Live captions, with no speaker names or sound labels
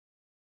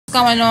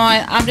Going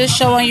on, I'm just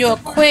showing you a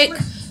quick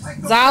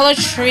Dollar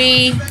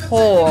Tree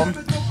haul,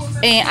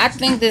 and I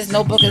think this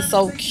notebook is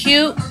so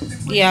cute.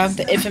 Yeah,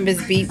 the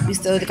infamous beep. We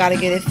still gotta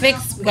get it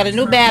fixed. We got a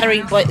new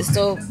battery, but it's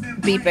still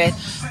beeping.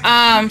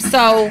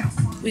 So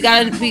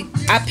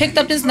I picked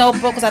up this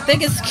notebook because I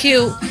think it's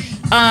cute.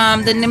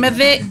 The name of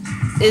it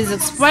is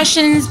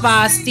Expressions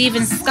by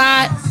Stephen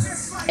Scott,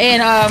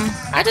 and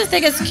I just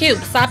think it's cute.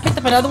 So I picked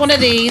up another one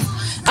of these.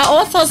 I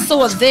also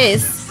saw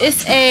this.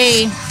 It's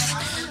a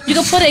You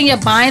can put it in your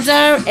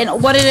binder,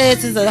 and what it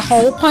is a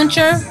hole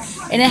puncher,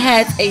 and it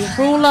has a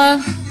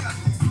ruler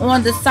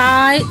on the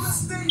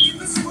sides.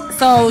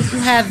 So you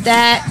have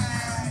that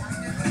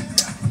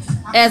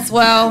as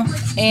well.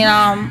 And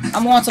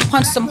I'm going to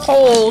punch some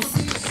holes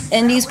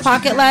in these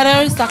pocket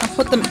letters so I can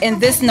put them in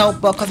this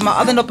notebook because my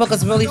other notebook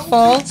is really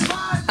full.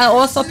 I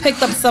also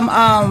picked up some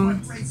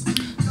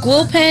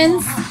glue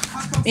pens,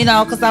 you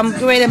know, because I'm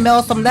ready to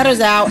mail some letters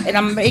out, and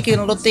I'm making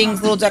little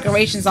things, little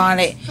decorations on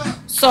it.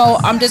 So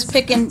I'm just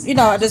picking, you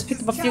know, I just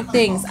picked up a few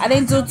things. I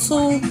didn't do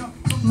too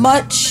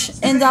much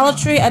in Dollar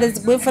Tree. I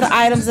just went for the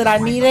items that I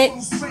needed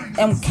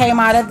and came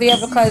out of there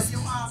because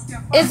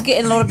it's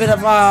getting a little bit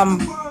of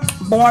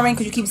boring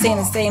because you keep saying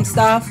the same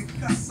stuff.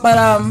 But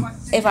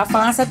if I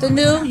find something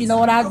new, you know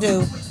what I'll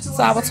do.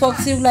 So I will talk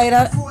to you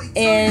later,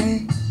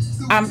 and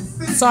I'm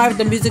sorry if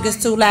the music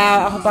is too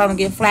loud. I hope I don't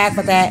get flagged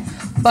for that.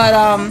 But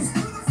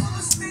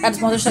I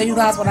just wanted to show you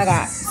guys what I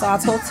got. So I'll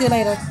talk to you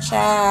later.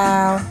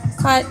 Ciao.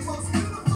 Cut.